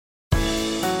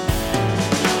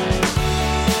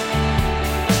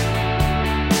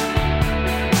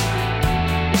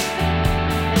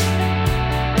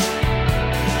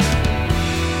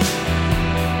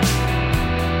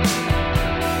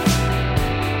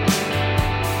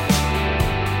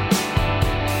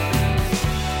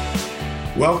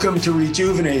Welcome to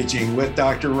Rejuvenating with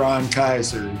Dr. Ron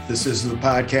Kaiser. This is the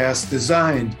podcast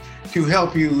designed to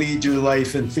help you lead your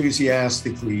life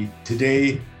enthusiastically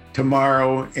today,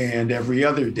 tomorrow, and every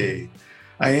other day.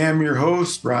 I am your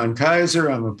host, Ron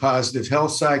Kaiser. I'm a positive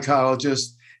health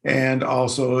psychologist and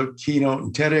also a keynote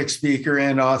and TEDx speaker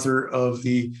and author of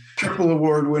the triple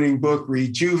award-winning book,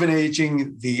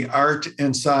 Rejuvenating: The Art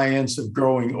and Science of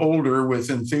Growing Older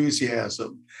with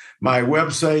Enthusiasm. My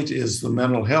website is the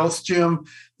Mental Health Gym.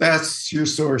 That's your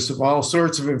source of all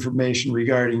sorts of information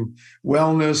regarding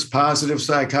wellness, positive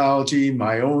psychology,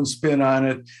 my own spin on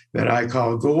it that I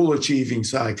call goal-achieving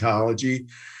psychology,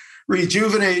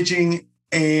 rejuvenating,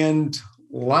 and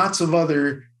lots of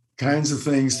other kinds of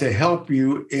things to help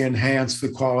you enhance the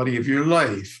quality of your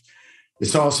life.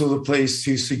 It's also the place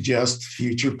to suggest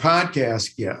future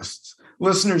podcast guests.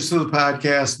 Listeners to the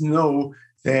podcast know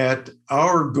that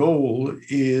our goal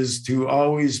is to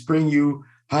always bring you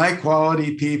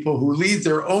high-quality people who lead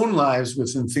their own lives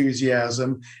with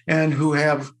enthusiasm and who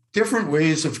have different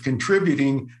ways of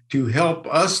contributing to help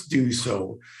us do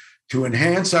so, to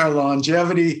enhance our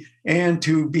longevity and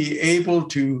to be able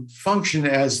to function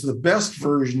as the best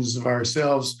versions of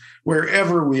ourselves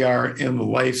wherever we are in the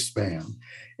lifespan.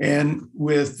 And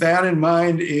with that in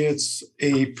mind, it's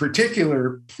a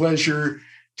particular pleasure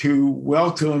to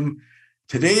welcome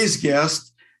today's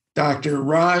guest. Dr.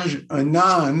 Raj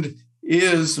Anand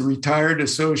is a retired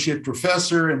associate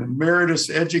professor and emeritus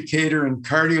educator in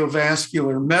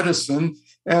cardiovascular medicine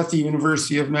at the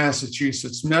University of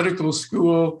Massachusetts Medical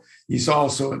School. He's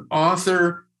also an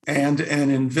author and an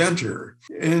inventor.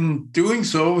 In doing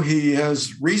so, he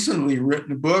has recently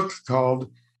written a book called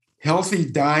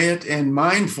Healthy Diet and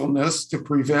Mindfulness to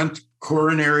Prevent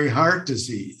Coronary Heart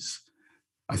Disease.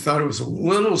 I thought it was a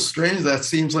little strange. That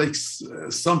seems like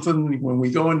something when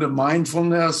we go into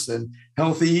mindfulness and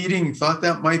healthy eating, thought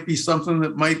that might be something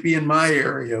that might be in my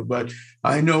area, but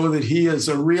I know that he is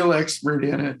a real expert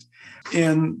in it.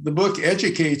 And the book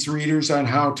educates readers on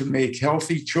how to make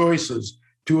healthy choices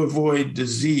to avoid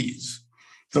disease.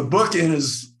 The book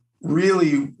is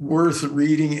really worth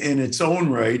reading in its own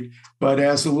right, but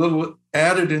as a little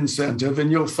added incentive,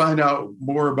 and you'll find out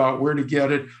more about where to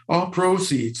get it, all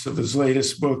proceeds of his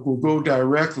latest book will go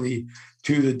directly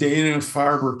to the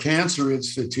Dana-Farber Cancer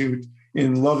Institute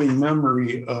in loving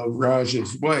memory of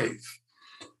Raj's wife.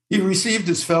 He received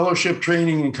his fellowship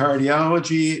training in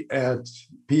cardiology at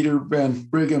Peter Bent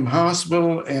Brigham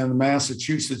Hospital and the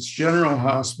Massachusetts General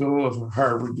Hospital of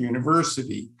Harvard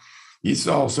University. He's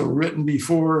also written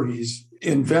before. He's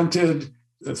invented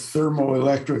the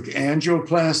thermoelectric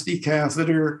angioplasty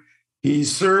catheter. He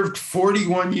served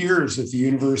 41 years at the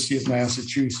University of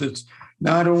Massachusetts,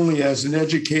 not only as an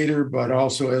educator, but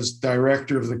also as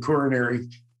director of the coronary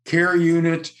care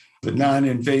unit, the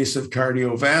non-invasive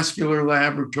cardiovascular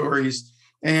laboratories,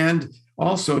 and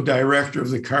also director of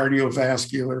the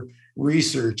cardiovascular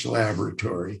research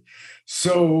laboratory.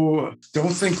 So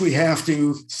don't think we have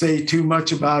to say too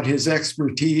much about his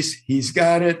expertise. He's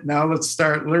got it. Now let's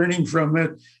start learning from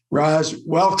it. Raj,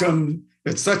 welcome.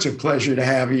 It's such a pleasure to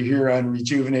have you here on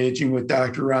Rejuvenating with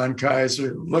Dr. Ron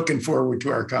Kaiser. Looking forward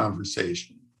to our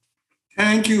conversation.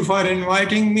 Thank you for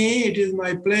inviting me. It is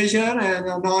my pleasure and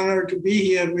an honor to be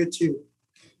here with you.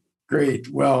 Great.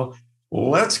 Well,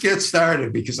 let's get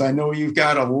started because I know you've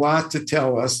got a lot to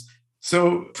tell us.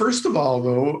 So first of all,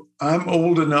 though, I'm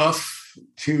old enough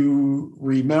to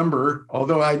remember,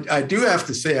 although I do have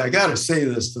to say, I got to say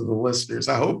this to the listeners.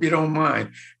 I hope you don't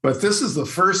mind, but this is the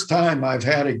first time I've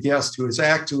had a guest who is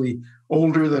actually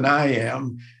older than I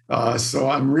am. So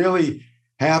I'm really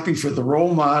happy for the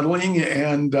role modeling,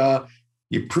 and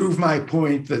you prove my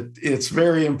point that it's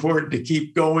very important to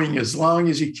keep going as long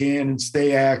as you can and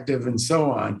stay active and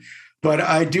so on. But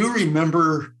I do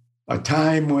remember a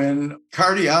time when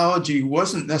cardiology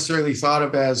wasn't necessarily thought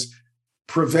of as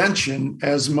prevention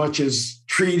as much as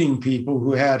treating people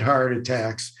who had heart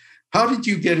attacks. How did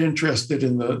you get interested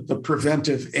in the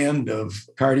preventive end of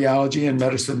cardiology and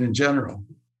medicine in general?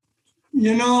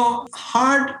 You know,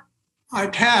 heart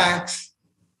attacks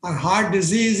or heart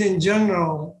disease in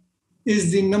general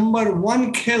is the number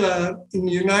one killer in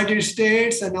the United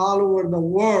States and all over the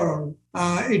world.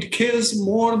 It kills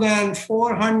more than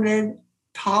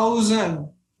 400,000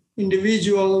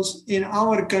 individuals in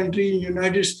our country,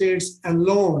 United States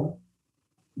alone.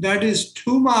 That is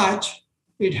too much.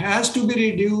 It has to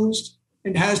be reduced.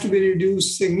 It has to be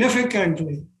reduced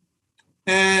significantly.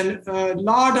 And a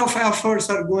lot of efforts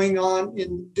are going on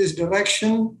in this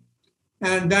direction.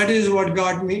 And that is what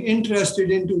got me interested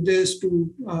into this,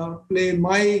 to play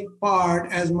my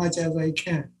part as much as I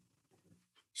can.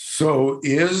 So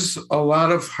is a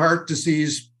lot of heart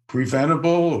disease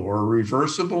preventable or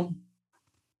reversible?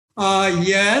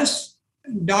 Yes.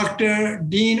 Dr.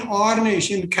 Dean Ornish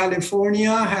in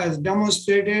California has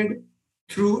demonstrated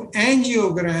through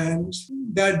angiograms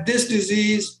that this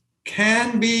disease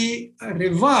can be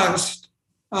reversed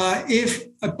if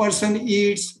a person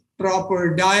eats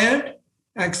proper diet,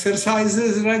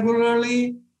 exercises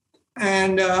regularly,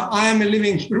 and I am a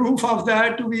living proof of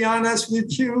that, to be honest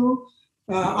with you.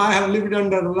 I have lived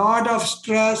under a lot of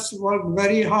stress, worked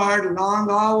very hard,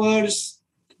 long hours.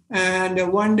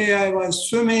 And one day I was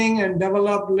swimming and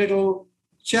developed little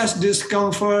chest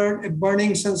discomfort, a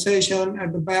burning sensation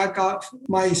at the back of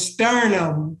my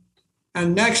sternum.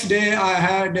 And next day I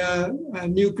had a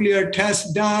nuclear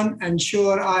test done and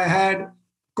sure I had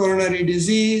coronary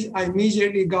disease. I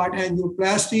immediately got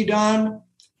angioplasty done.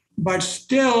 But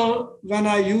still, when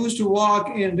I used to walk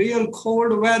in real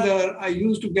cold weather, I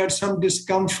used to get some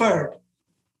discomfort.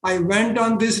 I went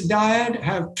on this diet,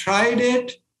 have tried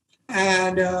it,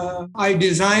 and I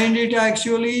designed it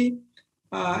actually.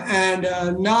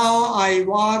 Now I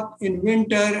walk in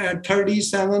winter at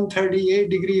 37, 38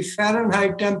 degree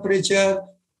Fahrenheit temperature.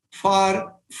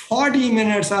 For 40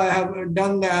 minutes, I have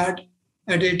done that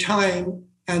at a time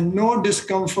and no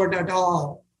discomfort at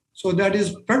all. So that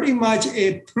is pretty much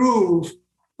a proof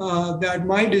that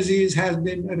my disease has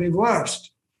been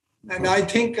reversed. And I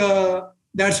think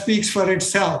that speaks for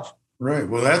itself. Right.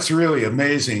 Well, that's really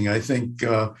amazing. I think,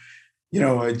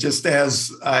 just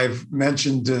as I've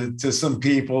mentioned to some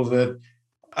people that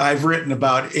I've written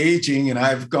about aging and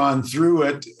I've gone through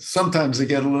it, sometimes I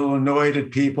get a little annoyed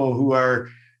at people who are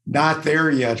not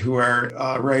there yet, who are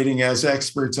writing as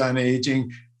experts on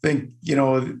aging. Think,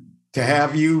 to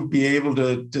have you be able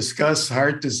to discuss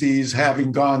heart disease,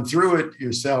 having gone through it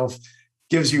yourself,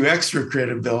 gives you extra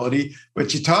credibility.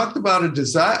 But you talked about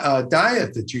a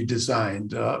diet that you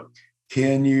designed.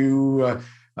 Can you,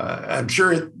 I'm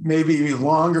sure it may be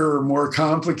longer or more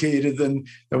complicated than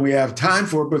we have time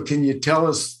for, but can you tell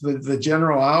us the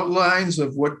general outlines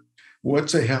of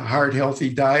what's a heart healthy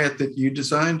diet that you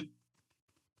designed?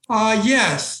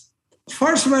 Yes.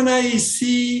 First, when I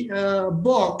see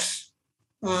books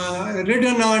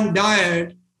written on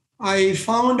diet, I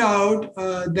found out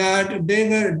that they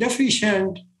were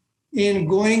deficient in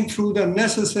going through the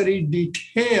necessary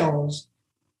details.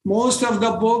 Most of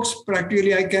the books,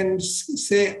 practically I can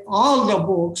say all the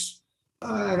books,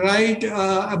 write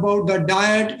about the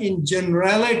diet in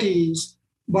generalities,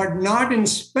 but not in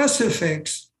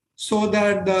specifics, so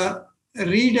that the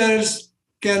readers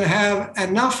can have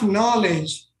enough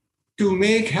knowledge to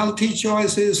make healthy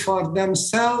choices for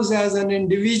themselves as an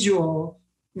individual,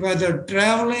 whether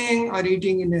traveling or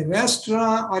eating in a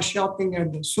restaurant or shopping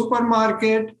at the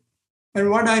supermarket.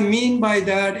 And what I mean by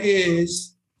that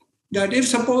is that if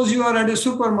suppose you are at a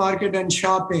supermarket and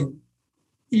shopping,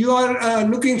 you are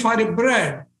looking for a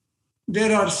bread.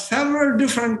 There are several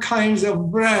different kinds of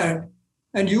bread,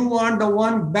 and you want the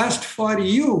one best for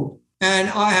you. And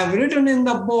I have written in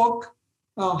the book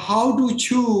how to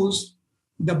choose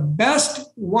the best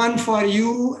one for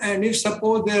you. And if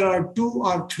suppose there are 2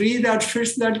 or 3 that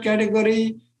fits that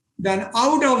category, then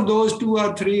out of those 2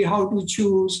 or 3, how to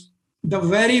choose the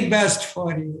very best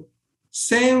for you.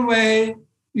 Same way,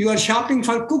 you are shopping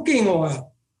for cooking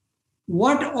oil.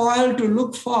 What oil to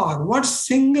look for? What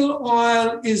single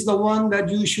oil is the one that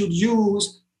you should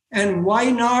use, and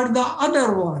why not the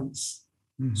other ones?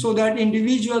 Mm-hmm. So that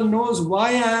individual knows why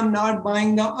I am not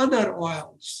buying the other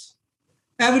oils.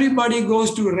 Everybody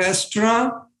goes to a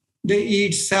restaurant, they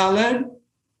eat salad,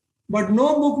 but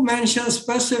no book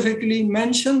specifically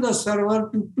mention the server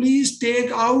to please take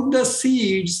out the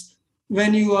seeds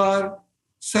when you are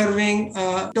serving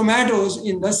tomatoes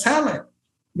in the salad,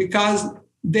 because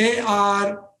they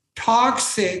are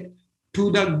toxic to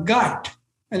the gut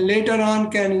and later on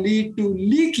can lead to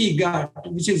leaky gut,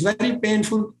 which is very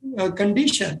painful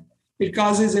condition. It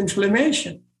causes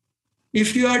inflammation.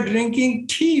 If you are drinking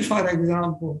tea, for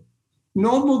example,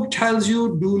 no book tells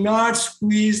you do not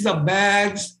squeeze the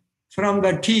bags from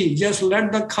the tea. Just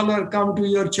let the color come to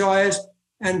your choice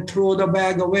and throw the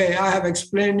bag away. I have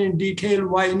explained in detail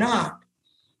why not.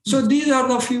 So these are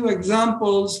the few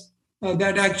examples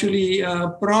that actually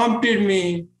prompted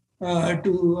me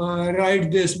to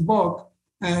write this book.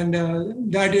 And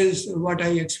that is what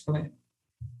I explained.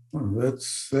 Oh,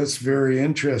 that's very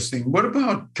interesting. What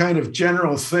about kind of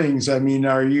general things? I mean,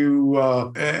 are you,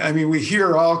 we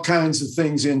hear all kinds of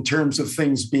things in terms of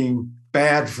things being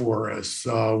bad for us,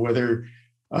 whether,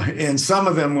 and some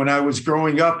of them when I was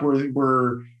growing up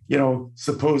were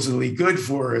supposedly good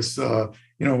for us,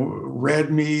 red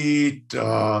meat,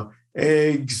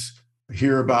 eggs,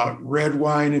 hear about red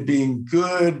wine and being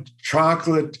good,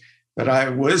 chocolate that I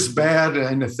was bad,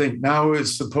 and I think now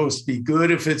is supposed to be good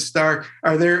if it's dark.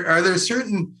 Are there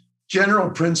certain general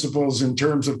principles in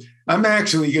terms of, I'm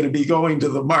actually going to be going to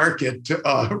the market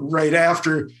right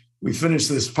after we finish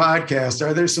this podcast.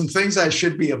 Are there some things I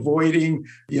should be avoiding,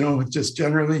 just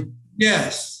generally?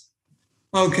 Yes.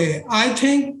 Okay. I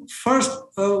think first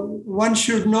one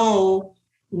should know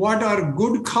what are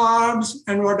good carbs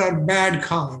and what are bad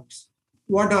carbs,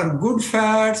 what are good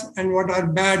fats and what are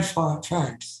bad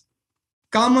fats.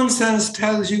 Common sense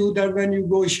tells you that when you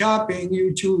go shopping,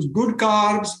 you choose good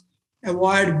carbs,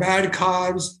 avoid bad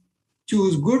carbs,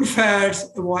 choose good fats,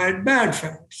 avoid bad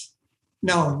fats.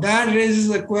 Now, that raises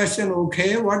the question,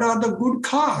 okay, what are the good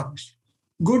carbs?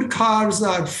 Good carbs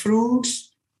are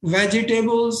fruits,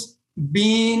 vegetables,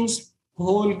 beans,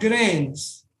 whole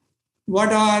grains.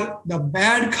 What are the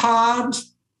bad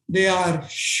carbs? They are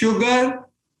sugar,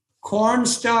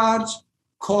 cornstarch,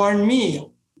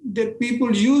 cornmeal. The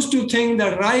people used to think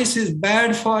that rice is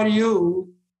bad for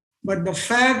you, but the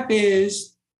fact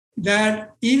is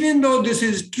that even though this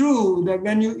is true, that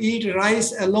when you eat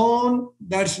rice alone,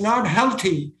 that's not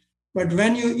healthy. But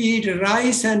when you eat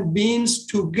rice and beans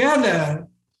together,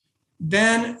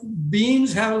 then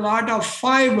beans have a lot of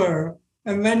fiber.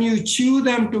 And when you chew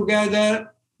them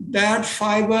together, that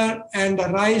fiber and the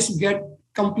rice get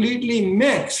completely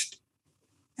mixed.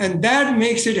 And that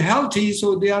makes it healthy,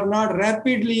 so they are not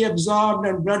rapidly absorbed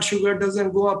and blood sugar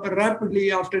doesn't go up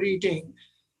rapidly after eating.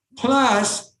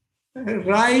 Plus,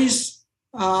 rice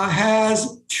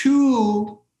has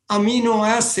 2 amino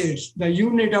acids, the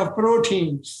unit of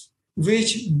proteins,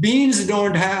 which beans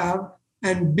don't have,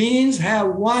 and beans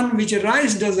have 1 which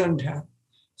rice doesn't have.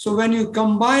 So when you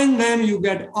combine them, you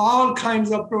get all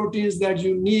kinds of proteins that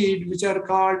you need, which are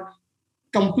called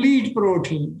complete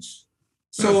proteins.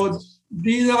 So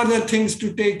these are the things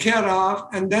to take care of.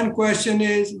 And then question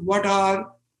is, what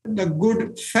are the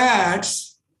good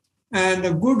fats? And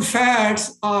the good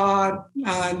fats are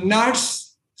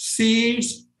nuts,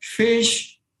 seeds,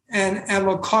 fish, and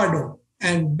avocado.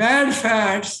 And bad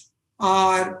fats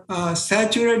are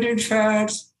saturated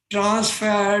fats, trans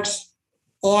fats,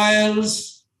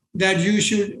 oils that you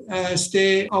should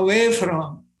stay away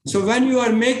from. So when you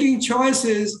are making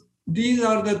choices, these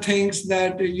are the things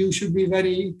that you should be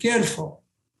very careful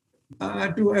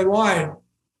to avoid.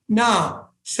 Now,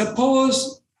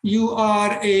 suppose you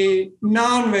are a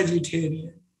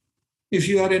non-vegetarian. If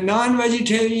you are a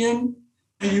non-vegetarian,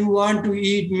 you want to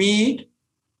eat meat.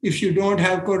 If you don't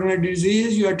have coronary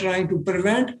disease, you are trying to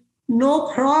prevent,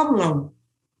 no problem.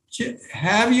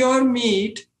 Have your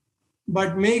meat,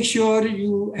 but make sure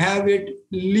you have it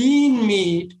lean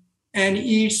meat and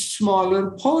eat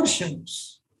smaller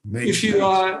portions. If you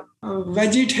are a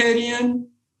vegetarian,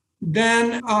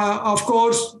 then of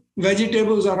course,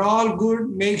 vegetables are all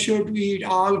good. Make sure to eat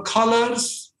all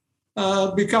colors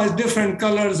because different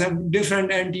colors have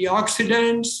different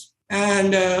antioxidants.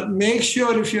 And make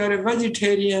sure if you are a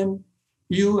vegetarian,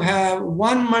 you have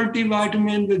 1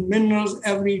 multivitamin with minerals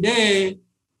every day,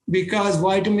 because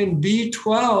vitamin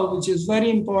B12, which is very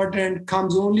important,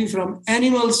 comes only from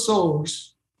animal source.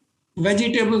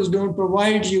 Vegetables don't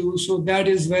provide you, so that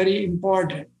is very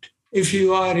important. If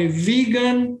you are a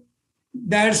vegan,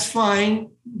 that's fine.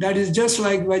 That is just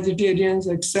like vegetarians,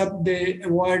 except they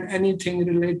avoid anything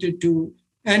related to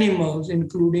animals,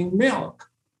 including milk.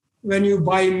 When you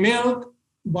buy milk,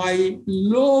 buy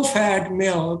low-fat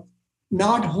milk,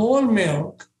 not whole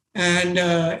milk. And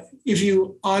if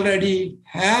you already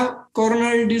have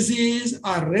coronary disease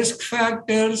or risk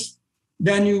factors,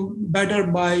 then you better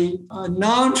buy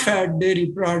non-fat dairy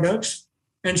products,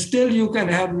 and still you can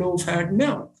have low-fat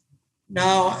milk.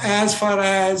 Now, as far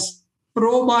as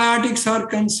probiotics are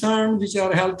concerned, which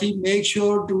are healthy, make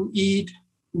sure to eat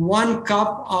 1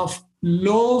 cup of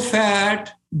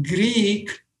low-fat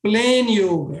Greek plain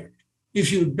yogurt.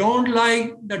 If you don't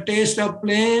like the taste of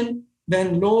plain,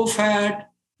 then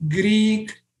low-fat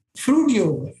Greek fruit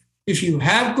yogurt. If you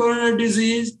have coronary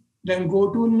disease, then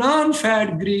go to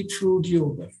non-fat Greek fruit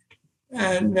yogurt.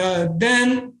 And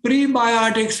then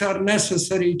prebiotics are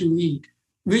necessary to eat,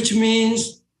 which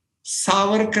means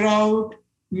sauerkraut,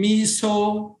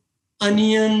 miso,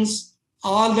 onions,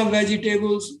 all the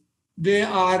vegetables, they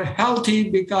are healthy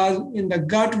because in the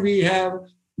gut we have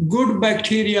good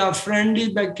bacteria, friendly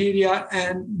bacteria,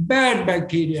 and bad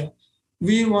bacteria.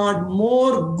 We want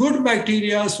more good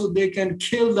bacteria so they can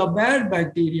kill the bad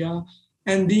bacteria,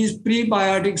 and these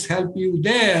prebiotics help you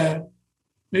there.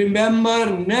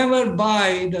 Remember, never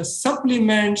buy the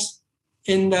supplements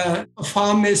in the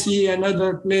pharmacy and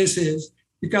other places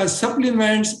because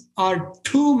supplements are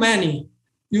too many.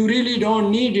 you really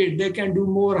don't need it. They can do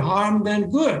more harm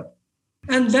than good.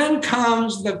 And then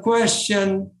comes the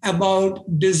question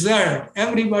about dessert.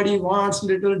 Everybody wants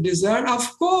little dessert.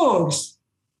 Of course,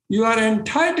 you are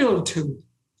entitled to.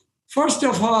 First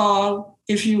of all,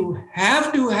 if you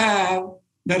have to have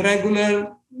the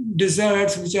regular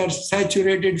desserts, which are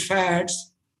saturated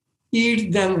fats,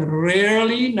 eat them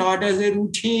rarely, not as a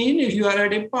routine. If you are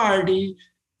at a party,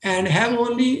 and have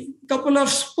only a couple of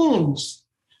spoons.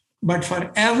 But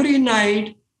for every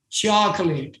night,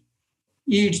 chocolate.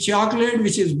 Eat chocolate,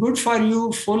 which is good for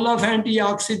you, full of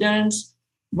antioxidants,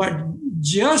 but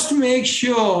just make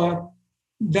sure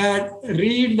that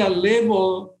read the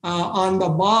label on the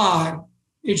bar.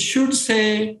 It should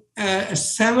say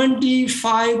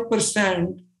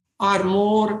 75% or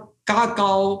more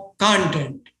cacao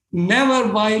content.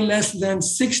 Never buy less than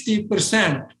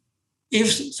 60%.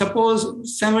 If suppose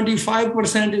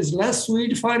 75% is less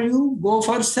sweet for you, go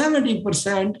for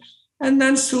 70%, and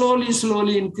then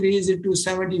slowly increase it to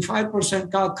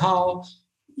 75% cacao.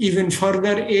 Even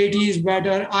further, 80 is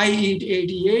better. I eat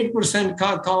 88%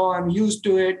 cacao. I'm used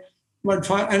to it,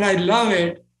 and I love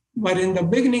it. But in the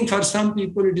beginning, for some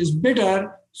people, it is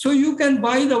bitter. So you can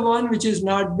buy the one which is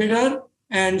not bitter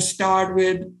and start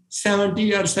with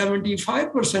 70 or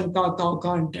 75% cacao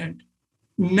content.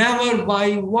 Never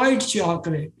buy white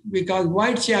chocolate, because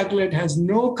white chocolate has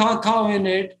no cacao in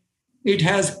it. It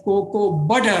has cocoa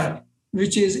butter,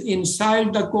 which is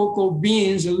inside the cocoa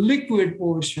beans liquid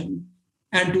portion.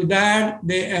 And to that,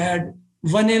 they add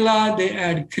vanilla, they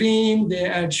add cream, they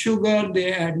add sugar,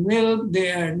 they add milk,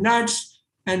 they add nuts,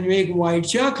 and make white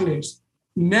chocolates.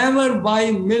 Never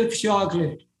buy milk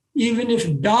chocolate, even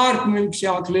if dark milk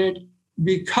chocolate,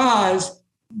 because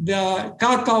the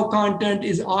cacao content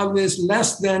is always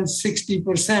less than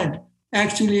 60%.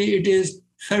 Actually, it is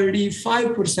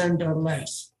 35% or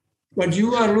less. But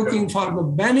you are looking for the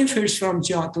benefits from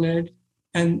chocolate,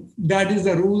 and that is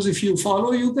the rules. If you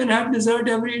follow, you can have dessert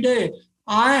every day.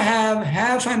 I have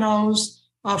half an ounce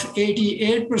of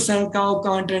 88% cacao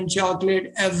content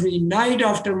chocolate every night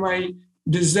after my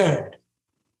dessert.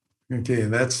 Okay,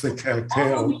 that's the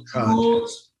cacao content.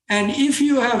 And if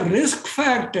you have risk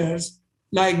factors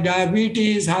like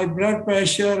diabetes, high blood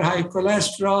pressure, high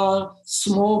cholesterol,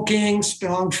 smoking,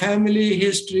 strong family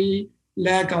history,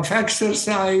 lack of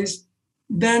exercise,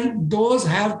 then those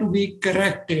have to be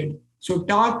corrected. So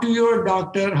talk to your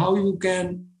doctor how you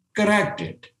can correct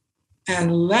it.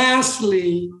 And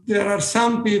lastly, there are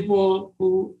some people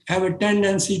who have a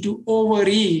tendency to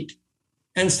overeat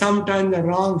and sometimes the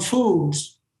wrong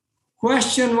foods.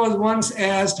 Question was once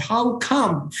asked, how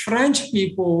come French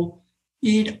people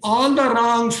eat all the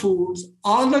wrong foods,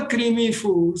 all the creamy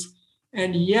foods,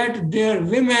 and yet their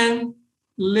women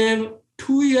live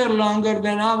 2 years longer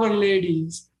than our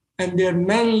ladies, and their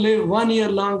men live 1 year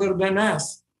longer than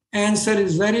us? Answer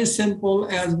is very simple,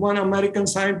 as one American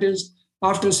scientist,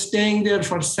 after staying there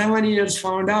for 7 years,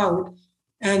 found out,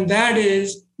 and that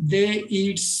is they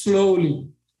eat slowly.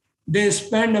 They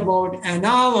spend about an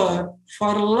hour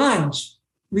for lunch.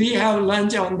 We have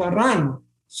lunch on the run.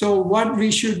 So what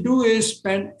we should do is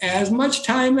spend as much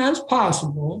time as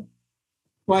possible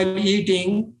while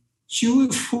eating,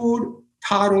 chew food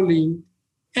thoroughly,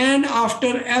 and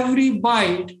after every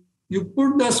bite, you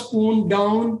put the spoon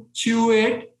down, chew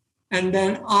it, and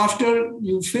then after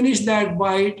you finish that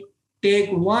bite, take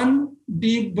one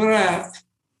deep breath,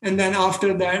 and then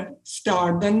after that,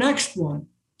 start the next one.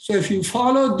 So if you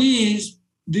follow these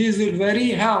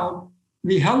will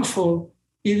be helpful,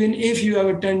 even if you have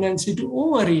a tendency to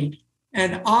overeat.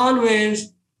 And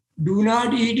always do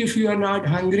not eat if you are not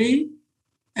hungry.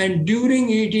 And during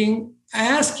eating,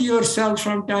 ask yourself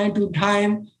from time to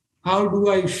time, how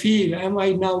do I feel? Am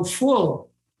I now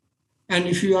full? And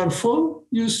if you are full,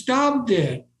 you stop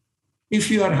there.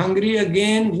 If you are hungry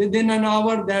again within an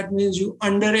hour, that means you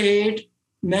underate.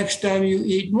 Next time you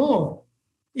eat more.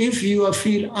 If you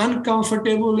feel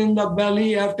uncomfortable in the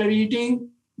belly after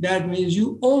eating, that means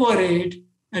you overate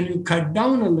and you cut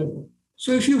down a little.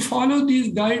 So if you follow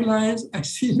these guidelines, I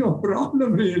see no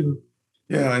problem really.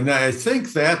 Yeah, and I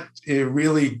think that it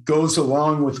really goes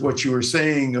along with what you were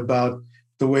saying about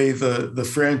the way the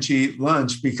French eat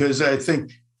lunch, because I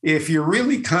think if you're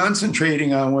really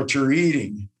concentrating on what you're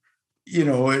eating,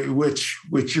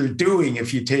 which you're doing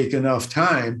if you take enough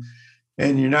time,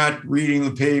 and you're not reading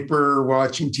the paper or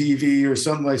watching TV or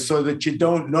something like, so that you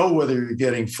don't know whether you're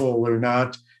getting full or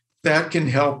not, that can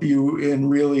help you in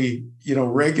really,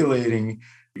 regulating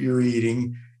your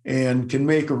eating and can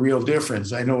make a real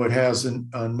difference. I know it has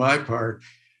on my part.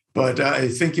 But I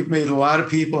think you've made a lot of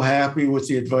people happy with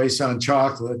the advice on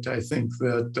chocolate. I think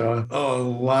that a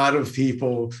lot of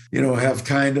people, have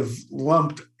kind of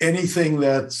lumped anything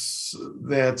that's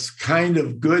kind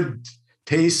of good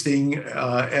tasting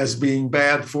as being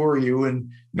bad for you, and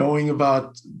knowing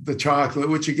about the chocolate,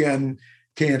 which again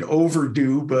can't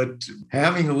overdo, but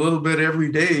having a little bit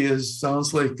every day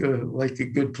sounds like a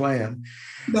good plan.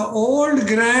 The old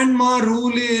grandma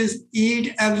rule is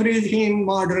eat everything in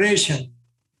moderation.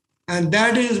 And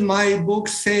that is, my book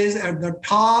says at the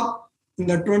top in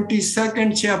the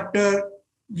 22nd chapter,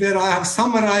 where I have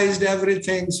summarized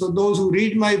everything. So those who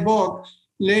read my book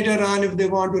later on, if they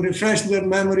want to refresh their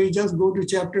memory, just go to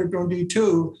chapter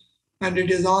 22, and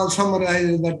it is all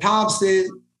summarized. At the top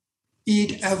says,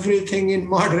 eat everything in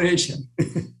moderation.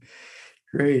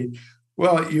 Great.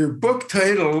 Well, your book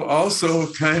title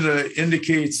also kind of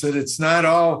indicates that it's not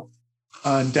all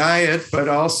on diet, but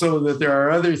also that there are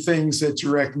other things that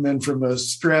you recommend from a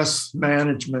stress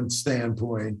management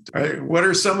standpoint. What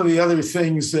are some of the other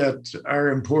things that are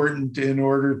important in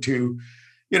order to,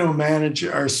 manage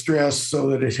our stress so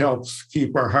that it helps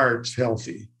keep our hearts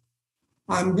healthy?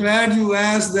 I'm glad you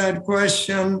asked that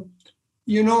question.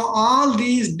 All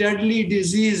these deadly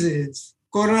diseases,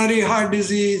 coronary heart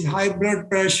disease, high blood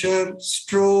pressure,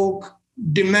 stroke,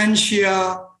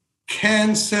 dementia,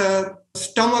 cancer,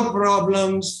 stomach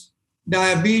problems,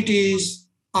 diabetes,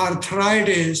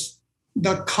 arthritis,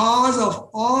 the cause of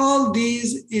all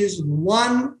these is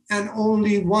one and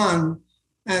only one,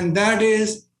 and that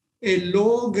is a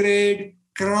low-grade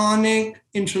chronic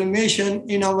inflammation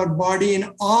in our body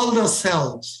in all the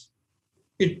cells.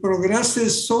 It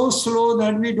progresses so slow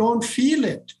that we don't feel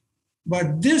it.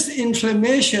 But this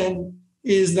inflammation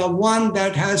is the one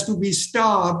that has to be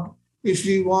stopped if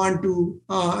we want to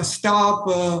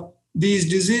stop these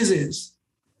diseases.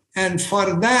 And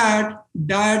for that,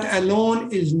 diet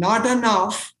alone is not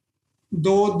enough,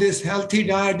 though this healthy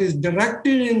diet is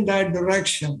directed in that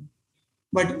direction.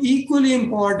 But equally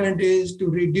important is to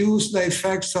reduce the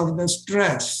effects of the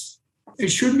stress. It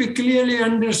should be clearly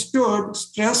understood,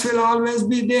 stress will always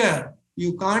be there.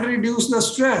 You can't reduce the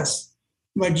stress,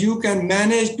 but you can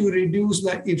manage to reduce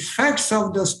the effects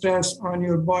of the stress on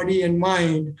your body and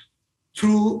mind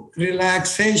through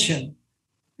relaxation.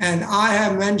 And I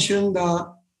have mentioned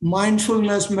the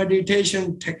mindfulness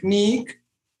meditation technique,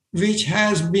 which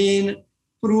has been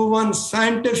proven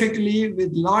scientifically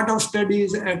with a lot of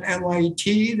studies at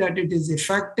MIT that it is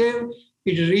effective.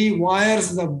 It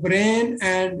rewires the brain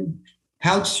and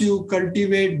helps you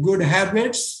cultivate good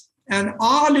habits. And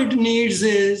all it needs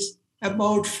is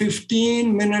about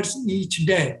 15 minutes each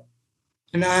day.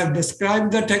 And I have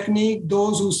described the technique.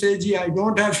 Those who say, gee, I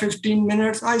don't have 15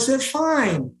 minutes, I say,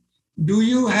 fine. Do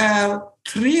you have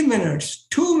 3 minutes,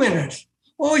 2 minutes?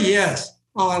 Oh, yes.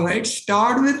 All right.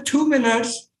 Start with 2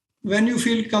 minutes. When you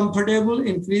feel comfortable,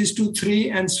 increase to 3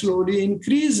 and slowly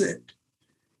increase it.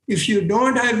 If you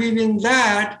don't have even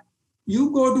that,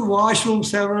 you go to washroom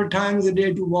several times a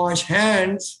day to wash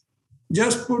hands.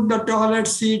 Just put the toilet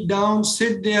seat down,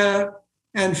 sit there,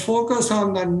 and focus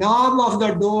on the knob of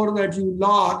the door that you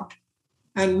locked,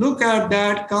 and look at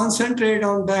that, concentrate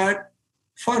on that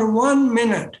for 1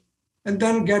 minute, and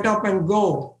then get up and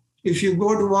go. If you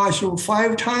go to washroom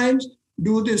 5 times,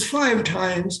 do this 5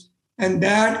 times, and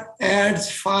that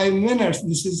adds 5 minutes.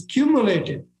 This is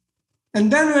cumulative.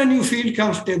 And then when you feel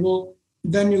comfortable,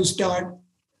 then you start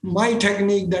my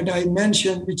technique that I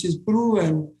mentioned, which is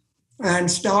proven, and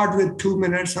start with 2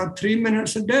 minutes or 3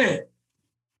 minutes a day.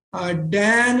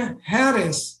 Dan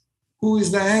Harris, who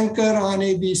is the anchor on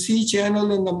ABC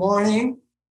channel in the morning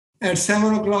at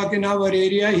 7 o'clock in our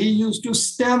area, he used to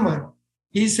stammer.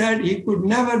 He said he could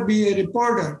never be a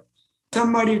reporter.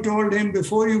 Somebody told him,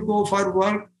 before you go for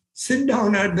work, sit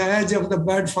down at the edge of the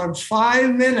bed for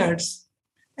 5 minutes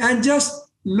and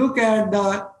just look at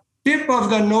the tip of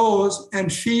the nose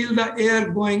and feel the air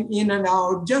going in and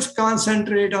out. Just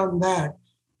concentrate on that.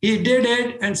 He did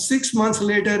it, and 6 months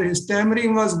later, his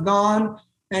stammering was gone,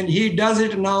 and he does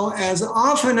it now as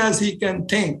often as he can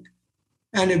think.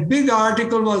 And a big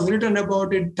article was written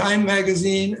about it, Time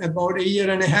magazine, about a year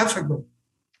and a half ago.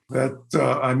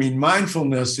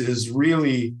 Mindfulness is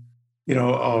really,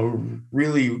 a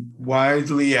really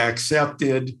widely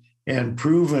accepted and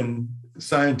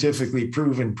scientifically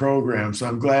proven program. So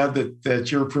I'm glad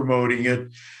that you're promoting it.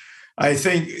 I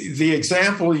think the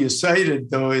example you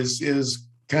cited, though, is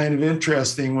kind of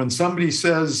interesting. When somebody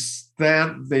says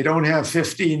that they don't have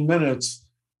 15 minutes,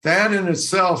 that in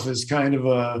itself is kind of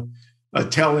a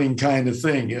telling kind of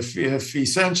thing. If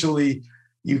essentially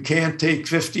you can't take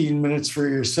 15 minutes for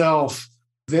yourself,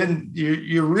 then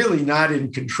you're really not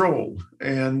in control.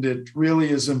 And it really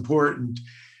is important,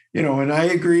 and I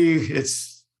agree,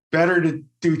 it's better to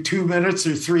do 2 minutes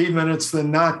or 3 minutes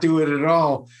than not do it at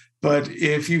all. But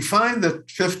if you find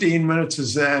that 15 minutes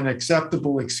is an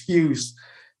acceptable excuse,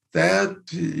 that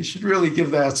you should really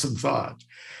give that some thought.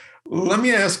 Let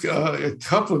me ask a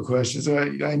couple of questions.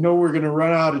 I know we're going to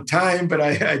run out of time, but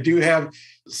I do have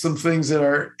some things that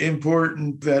are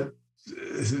important that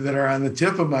are on the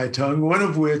tip of my tongue, one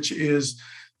of which is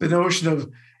the notion of,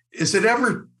 is it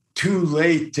ever too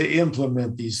late to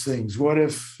implement these things? What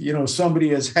if, somebody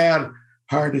has had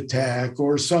heart attack,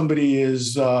 or somebody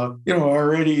is,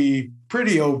 already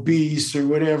pretty obese or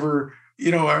whatever?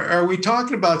 Are we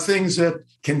talking about things that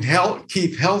can help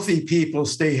keep healthy people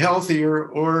stay healthier?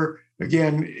 Or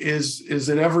again, is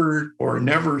it ever or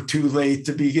never too late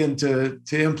to begin to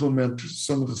implement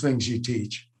some of the things you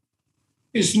teach?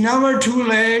 It's never too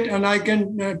late. And I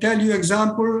can tell you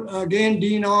example, again,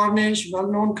 Dean Ornish,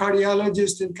 well-known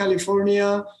cardiologist in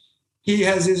California. He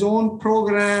has his own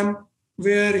program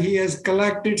where he has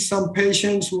collected some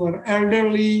patients who are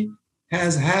elderly,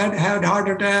 has had heart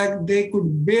attack. They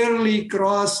could barely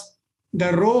cross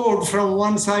the road from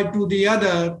one side to the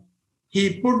other.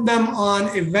 He put them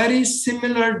on a very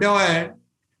similar diet,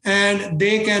 and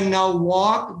they can now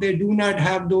walk. They do not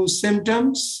have those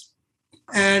symptoms.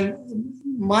 And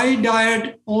my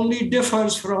diet only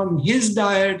differs from his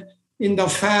diet in the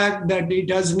fact that he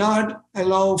does not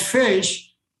allow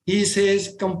fish. He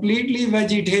says completely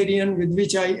vegetarian, with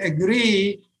which I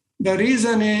agree. The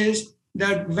reason is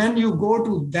that when you go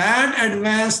to that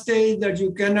advanced stage that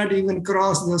you cannot even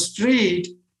cross the street,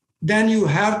 then you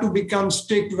have to become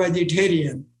strict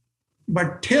vegetarian.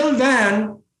 But till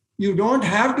then, you don't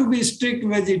have to be strict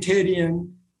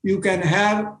vegetarian. You can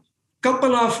have a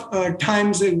couple of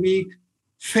times a week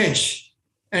fish.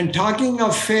 And talking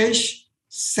of fish,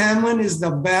 salmon is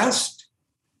the best.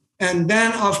 And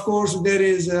then, of course, there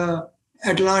is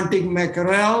Atlantic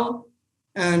mackerel.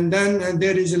 And then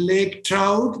there is a lake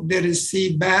trout. There is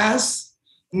sea bass.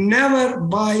 Never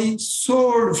buy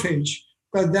swordfish,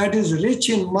 because that is rich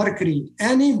in mercury.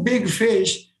 Any big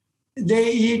fish,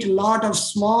 they eat a lot of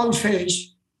small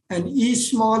fish, and each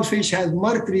small fish has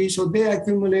mercury, so they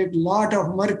accumulate a lot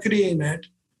of mercury in it.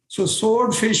 So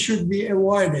swordfish should be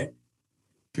avoided.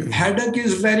 Good. Haddock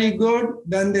is very good.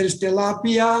 Then there's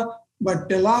tilapia, but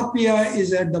tilapia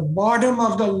is at the bottom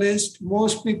of the list.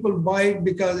 Most people buy it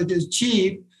because it is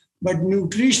cheap, but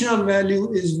nutritional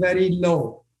value is very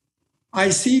low. I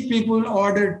see people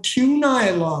order tuna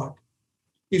a lot.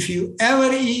 If you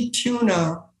ever eat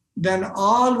tuna, then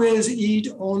always eat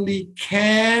only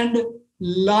canned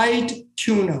light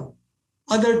tuna.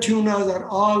 Other tunas are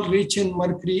all rich in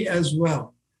mercury as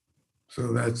well.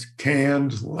 So that's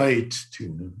canned light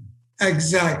tuna.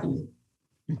 Exactly.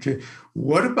 Okay.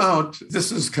 What about,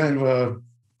 this is kind of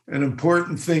an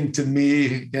important thing to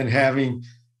me, and having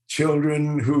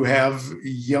children who have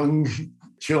young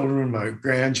children, my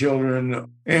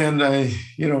grandchildren, and I,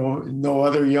 know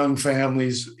other young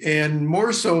families, and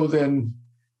more so than,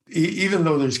 even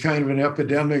though there's kind of an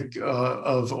epidemic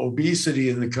of obesity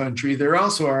in the country, there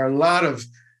also are a lot of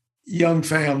young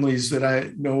families that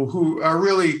I know who are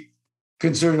really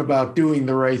concerned about doing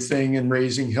the right thing and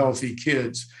raising healthy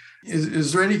kids.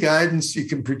 Is there any guidance you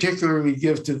can particularly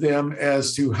give to them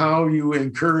as to how you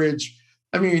encourage?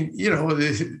 I mean,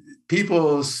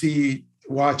 people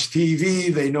watch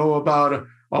TV, they know about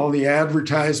all the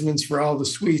advertisements for all the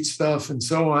sweet stuff and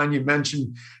so on. You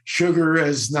mentioned sugar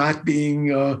as not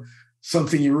being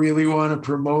something you really want to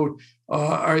promote.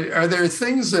 Are there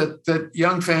things that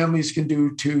young families can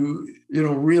do to,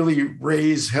 really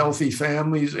raise healthy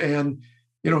families and,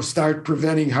 start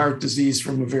preventing heart disease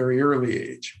from a very early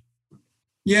age?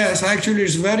 Yes, actually,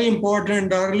 it's very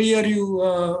important. The earlier you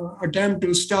attempt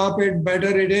to stop it,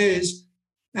 better it is.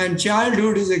 And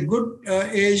childhood is a good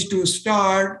age to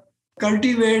start,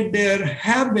 cultivate their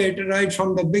habit right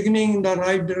from the beginning in the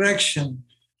right direction.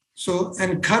 So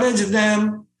encourage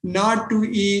them not to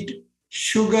eat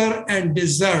sugar and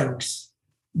desserts.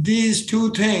 These two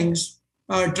things,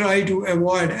 try to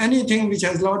avoid. Anything which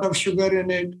has a lot of sugar in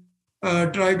it,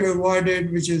 try to avoid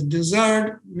it, which is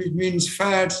dessert, which means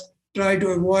fats, try to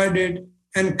avoid it.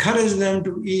 Encourage them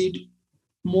to eat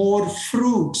more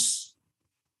fruits.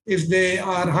 If they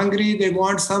are hungry, they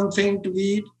want something to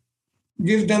eat,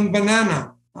 give them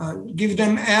banana, give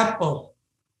them apple.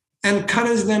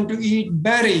 Encourage them to eat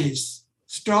berries,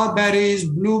 strawberries,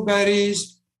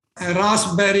 blueberries,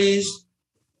 raspberries.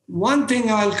 One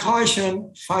thing I'll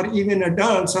caution for even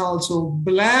adults also,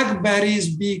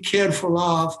 blackberries, be careful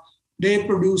of. They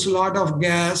produce a lot of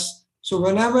gas. So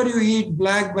whenever you eat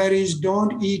blackberries,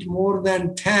 don't eat more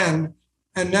than 10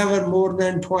 and never more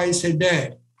than twice a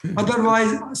day.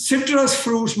 Otherwise, citrus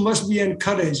fruits must be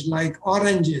encouraged, like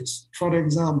oranges, for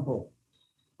example.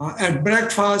 At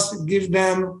breakfast, give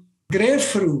them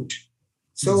grapefruit.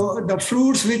 So the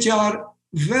fruits which are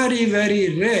very,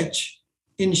 very rich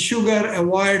in sugar,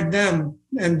 avoid them.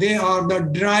 And they are the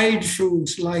dried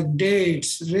fruits like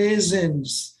dates,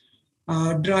 raisins,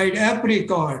 dried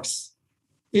apricots.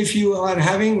 If you are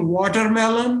having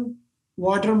watermelon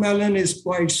is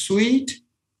quite sweet.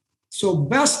 So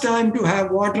best time to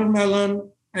have watermelon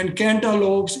and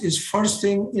cantaloupes is first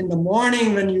thing in the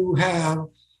morning when you have,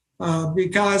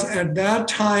 because at that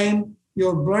time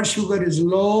your blood sugar is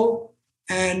low,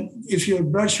 and if your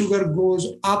blood sugar goes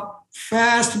up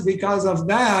fast because of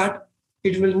that,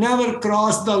 it will never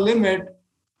cross the limit,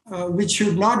 which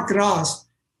should not cross.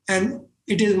 And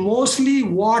it is mostly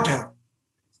water.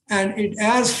 And it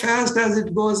as fast as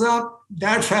it goes up,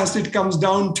 that fast it comes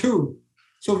down too.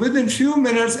 So within few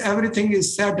minutes, everything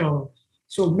is settled.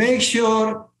 So make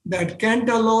sure that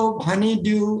cantaloupe,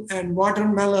 honeydew, and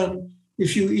watermelon,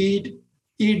 if you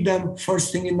eat them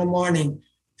first thing in the morning.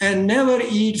 And never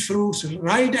eat fruits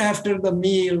right after the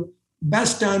meal.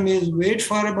 Best time is wait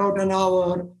for about an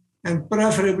hour, and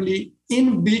preferably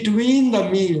in between the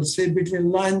meals, say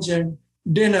between lunch and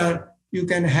dinner, you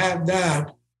can have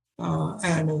that.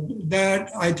 And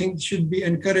that, I think, should be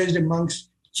encouraged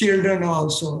amongst children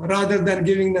also, rather than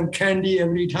giving them candy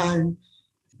every time.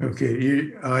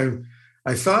 Okay,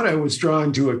 I thought I was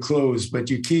drawing to a close,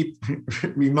 but you keep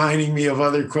reminding me of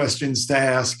other questions to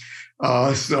ask.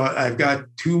 So I've got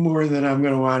two more that I'm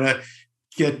going to want to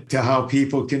get to how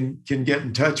people can get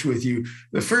in touch with you.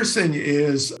 The first thing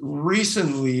is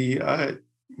recently,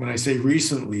 when I say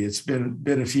recently, it's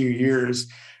been a few years,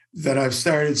 that I've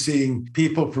started seeing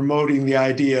people promoting the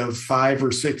idea of 5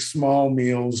 or 6 small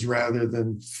meals rather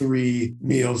than 3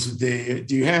 meals a day.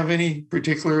 Do you have any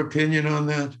particular opinion on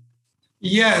that?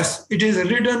 Yes, it is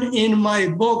written in my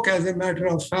book, as a matter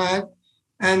of fact,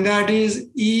 and that is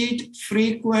eat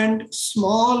frequent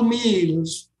small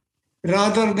meals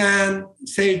rather than,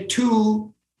 say,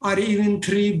 2 or even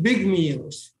 3 big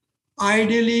meals.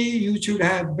 Ideally, you should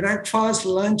have breakfast,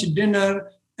 lunch,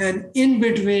 dinner, and in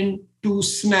between 2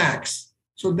 snacks.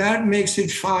 So that makes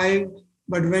it 5.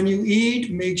 But when you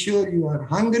eat, make sure you are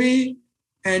hungry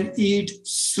and eat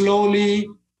slowly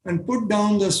and put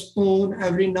down the spoon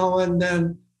every now and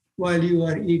then while you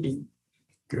are eating.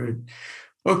 Good.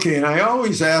 Okay, and I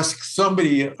always ask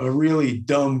somebody a really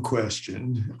dumb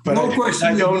question, but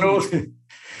I don't know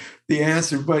the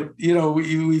answer. But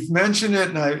we've mentioned it,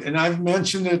 and I've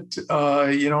mentioned it,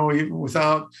 even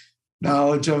without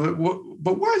knowledge of it.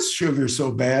 But why is sugar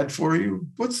so bad for you?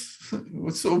 What's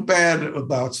so bad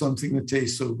about something that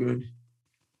tastes so good?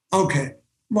 Okay,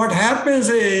 what happens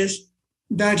is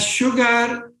that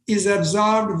sugar is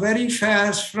absorbed very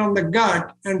fast from the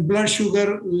gut, and blood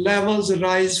sugar levels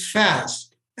rise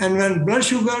fast. And when blood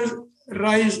sugar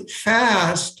rise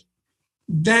fast,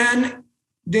 then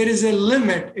there is a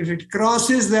limit. If it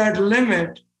crosses that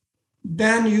limit,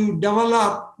 then you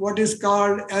develop what is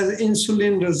called as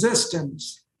insulin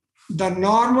resistance. The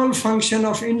normal function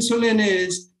of insulin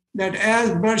is that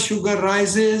as blood sugar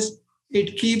rises,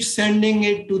 it keeps sending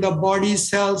it to the body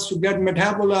cells to get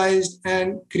metabolized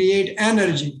and create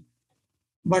energy.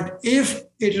 But if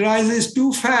it rises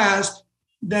too fast,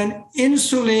 then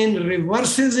insulin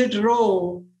reverses its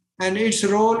role, and its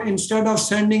role, instead of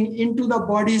sending into the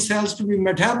body cells to be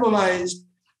metabolized,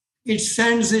 it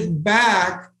sends it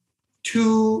back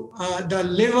to the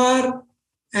liver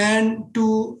and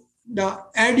to the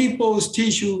adipose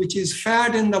tissue, which is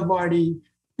fat in the body,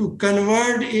 to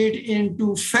convert it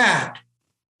into fat.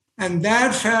 And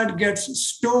that fat gets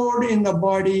stored in the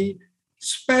body,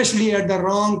 especially at the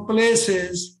wrong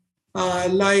places,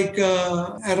 like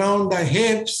around the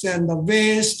hips and the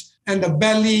waist and the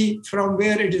belly, from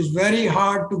where it is very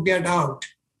hard to get out.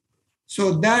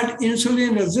 So that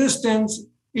insulin resistance,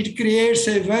 it creates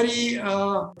a very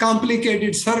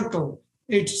complicated circle.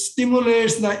 It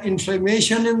stimulates the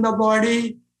inflammation in the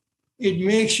body. It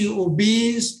makes you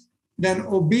obese. Then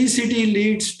obesity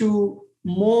leads to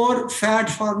more fat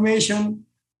formation.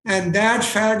 And that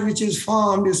fat which is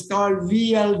formed is called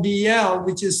VLDL,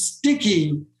 which is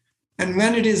sticky. And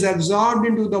when it is absorbed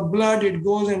into the blood, it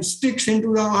goes and sticks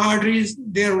into the arteries,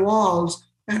 their walls,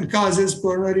 and causes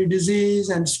coronary disease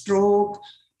and stroke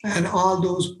and all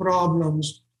those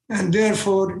problems. And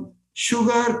therefore,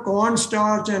 sugar,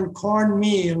 cornstarch, and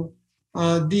cornmeal,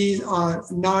 these are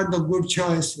not the good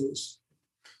choices.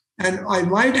 And I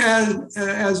might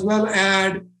as well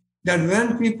add that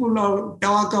when people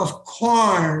talk of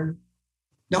corn,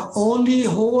 The only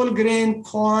whole grain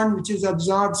corn which is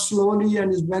absorbed slowly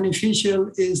and is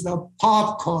beneficial is the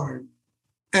popcorn.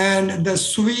 And the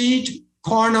sweet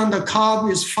corn on the cob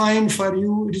is fine for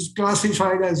you. It is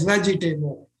classified as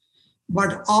vegetable.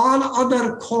 But all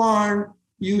other corn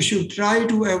you should try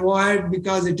to avoid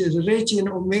because it is rich in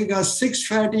omega-6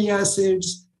 fatty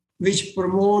acids, which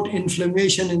promote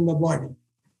inflammation in the body.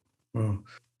 Well,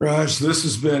 Raj, this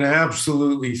has been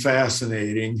absolutely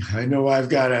fascinating. I know I've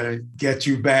got to get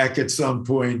you back at some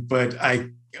point, but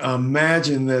I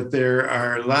imagine that there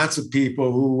are lots of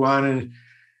people who want to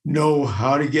know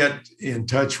how to get in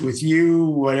touch with you,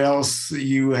 what else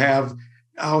you have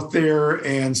out there,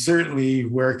 and certainly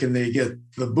where can they get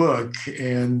the book.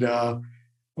 And I'll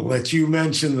let you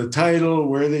mention the title,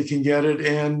 where they can get it,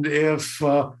 and if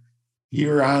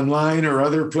you're online or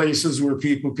other places where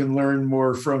people can learn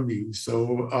more from you.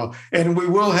 So, and we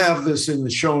will have this in the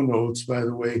show notes, by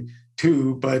the way,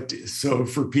 too. But so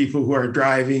for people who are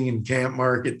driving and can't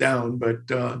mark it down, but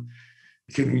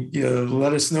can you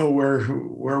let us know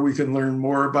where we can learn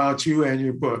more about you and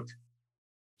your book?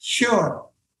 Sure.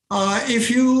 If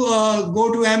you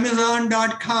go to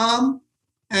Amazon.com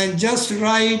and just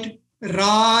write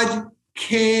Raj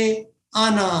K.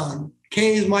 Anand,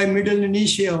 K is my middle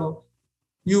initial,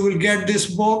 you will get this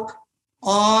book.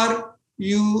 Or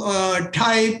you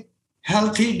type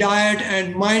healthy diet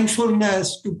and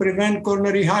mindfulness to prevent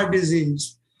coronary heart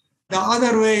disease. The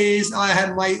other way is I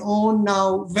have my own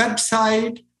now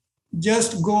website.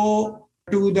 Just go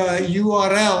to the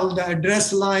URL, the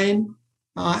address line,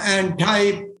 and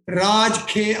type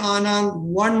rajkanand,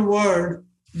 one word,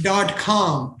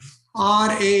 .com,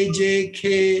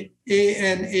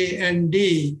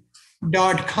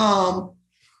 RAJKANAND.com.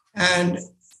 And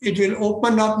it will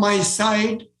open up my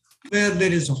site where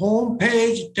there is a home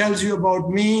page, tells you about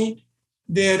me.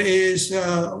 There is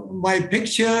my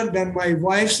picture, then my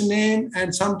wife's name,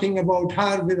 and something about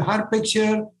her with her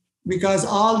picture, because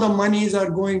all the monies are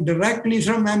going directly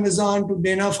from Amazon to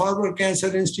Dana-Farber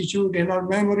Cancer Institute in our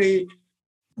memory,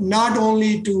 not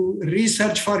only to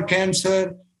research for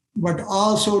cancer, but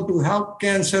also to help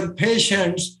cancer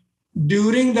patients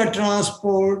during the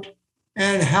transport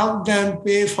and help them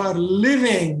pay for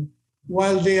living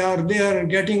while they are there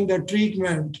getting the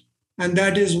treatment. And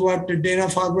that is what the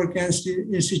Dana-Farber Cancer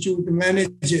Institute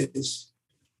manages.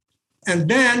 And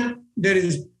then there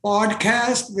is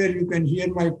podcast where you can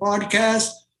hear my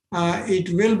podcast. It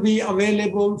will be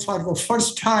available for the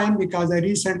first time because I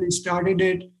recently started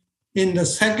it in the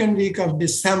second week of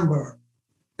December.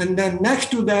 And then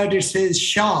next to that, it says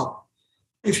shop.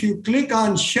 If you click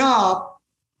on shop,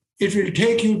 it will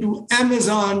take you to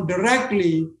Amazon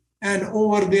directly. And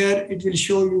over there, it will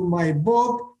show you my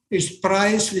book, its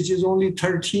price, which is only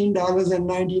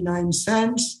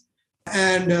 $13.99.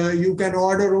 And you can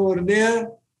order over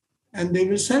there and they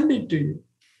will send it to you.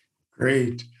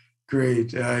 Great.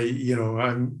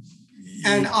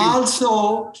 And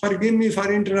also, forgive me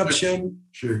for interruption,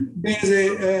 sure. There's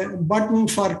a button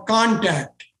for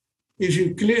contact. If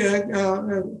you click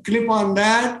on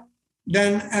that,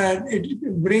 then it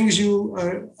brings you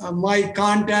my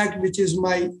contact, which is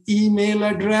my email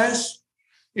address.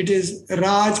 It is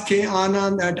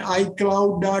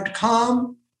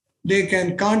rajkanand@icloud.com. They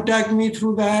can contact me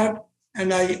through that,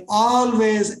 and I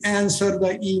always answer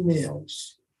the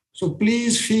emails. So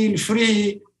please feel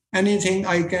free, anything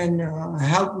I can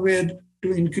help with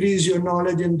to increase your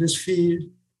knowledge in this field.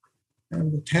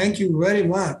 And thank you very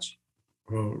much.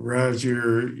 Well, Raj,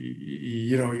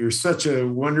 you're such a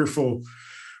wonderful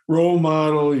role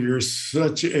model. You're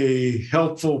such a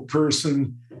helpful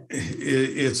person.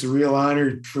 It's a real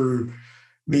honor for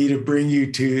me to bring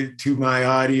you to my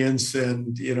audience.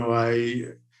 And,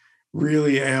 I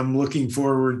really am looking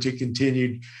forward to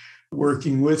continued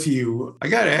working with you. I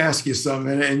got to ask you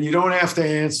something, and you don't have to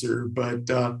answer, but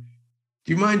do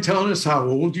you mind telling us how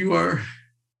old you are?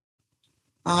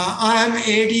 I'm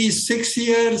 86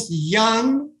 years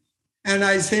young, and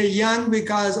I say young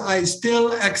because I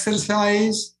still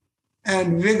exercise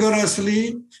and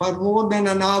vigorously for more than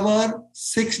an hour,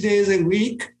 6 days a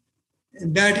week.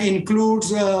 That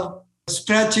includes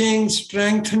stretching,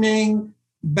 strengthening,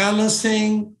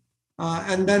 balancing,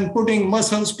 and then putting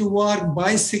muscles to work,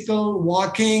 bicycle,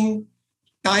 walking,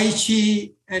 Tai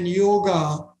Chi, and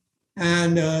yoga.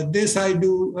 And this I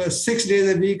do 6 days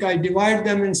a week. I divide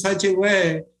them in such a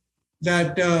way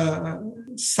that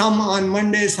some on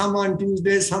Monday, some on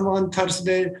Tuesday, some on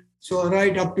Thursday, so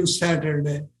right up to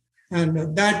Saturday.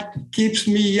 And that keeps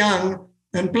me young,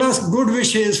 and plus good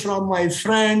wishes from my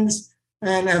friends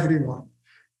and everyone.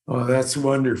 Oh, that's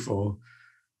wonderful.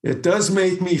 It does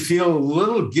make me feel a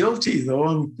little guilty, though.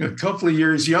 I'm a couple of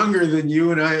years younger than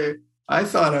you, and I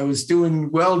thought I was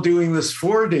doing this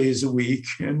 4 days a week.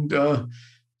 And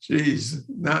geez,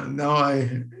 now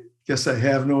I guess I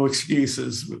have no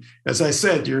excuses. As I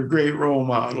said, you're a great role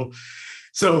model.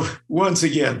 So once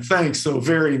again, thanks so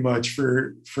very much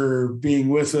for being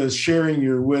with us, sharing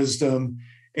your wisdom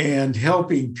and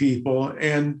helping people.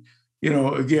 And,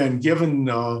 again, given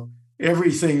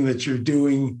everything that you're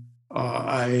doing,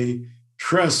 I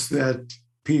trust that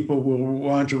people will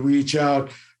want to reach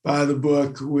out, buy the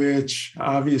book, which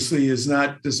obviously is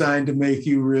not designed to make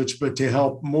you rich, but to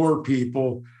help more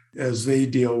people as they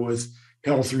deal with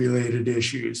health-related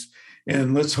issues.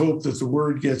 And let's hope that the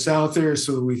word gets out there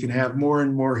so that we can have more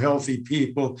and more healthy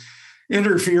people we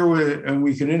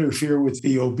can interfere with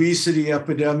the obesity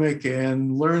epidemic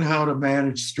and learn how to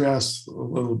manage stress a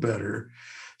little better.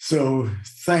 So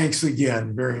thanks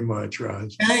again very much,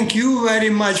 Raj. Thank you very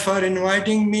much for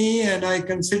inviting me, and I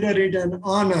consider it an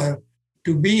honor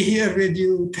to be here with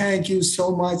you. Thank you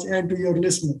so much, and to your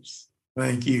listeners.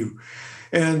 Thank you.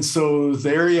 And so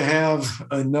there you have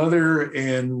another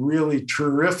and really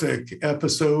terrific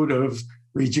episode of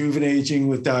Rejuvenating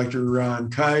with Dr. Ron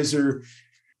Kaiser.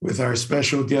 With our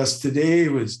special guest today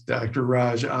was Dr.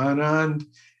 Raj Anand,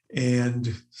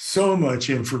 and so much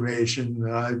information.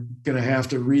 I'm going to have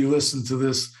to re-listen to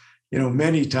this,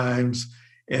 many times,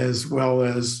 as well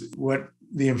as what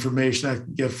the information I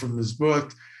can get from his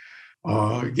book.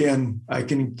 Again, I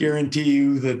can guarantee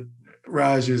you that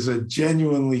Raj is a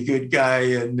genuinely good guy,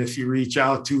 and if you reach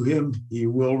out to him, he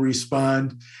will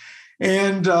respond.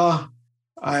 And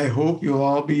I hope you'll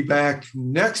all be back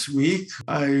next week.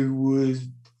 I would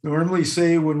normally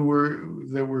say that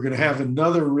we're going to have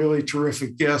another really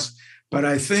terrific guest, but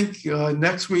I think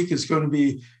next week is going to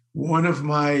be one of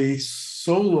my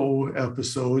solo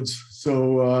episodes.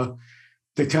 So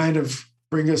to kind of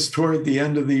bring us toward the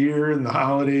end of the year and the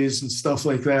holidays and stuff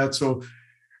like that. So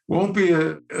won't be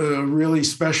a really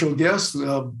special guest,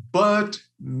 but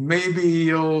maybe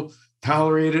you'll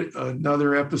tolerate it,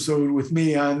 another episode with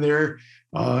me on there.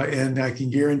 And I can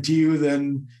guarantee you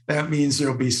then that means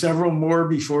there'll be several more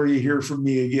before you hear from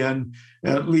me again,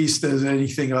 at least as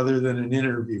anything other than an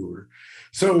interviewer.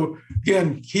 So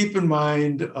again, keep in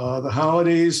mind, the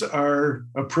holidays are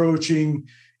approaching.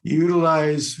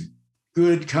 Utilize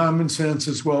good common sense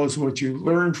as well as what you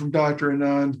learned from Dr.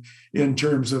 Anand in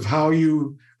terms of how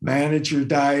you manage your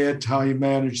diet, how you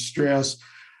manage stress.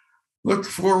 Look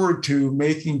forward to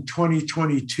making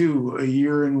 2022 a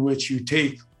year in which you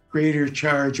take greater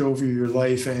charge over your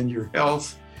life and your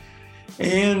health.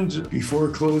 And before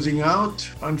closing out,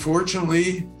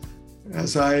 unfortunately,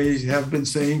 as I have been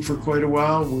saying for quite a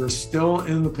while, we're still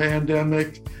in the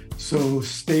pandemic. So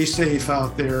stay safe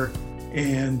out there,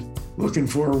 and looking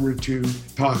forward to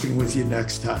talking with you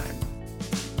next time.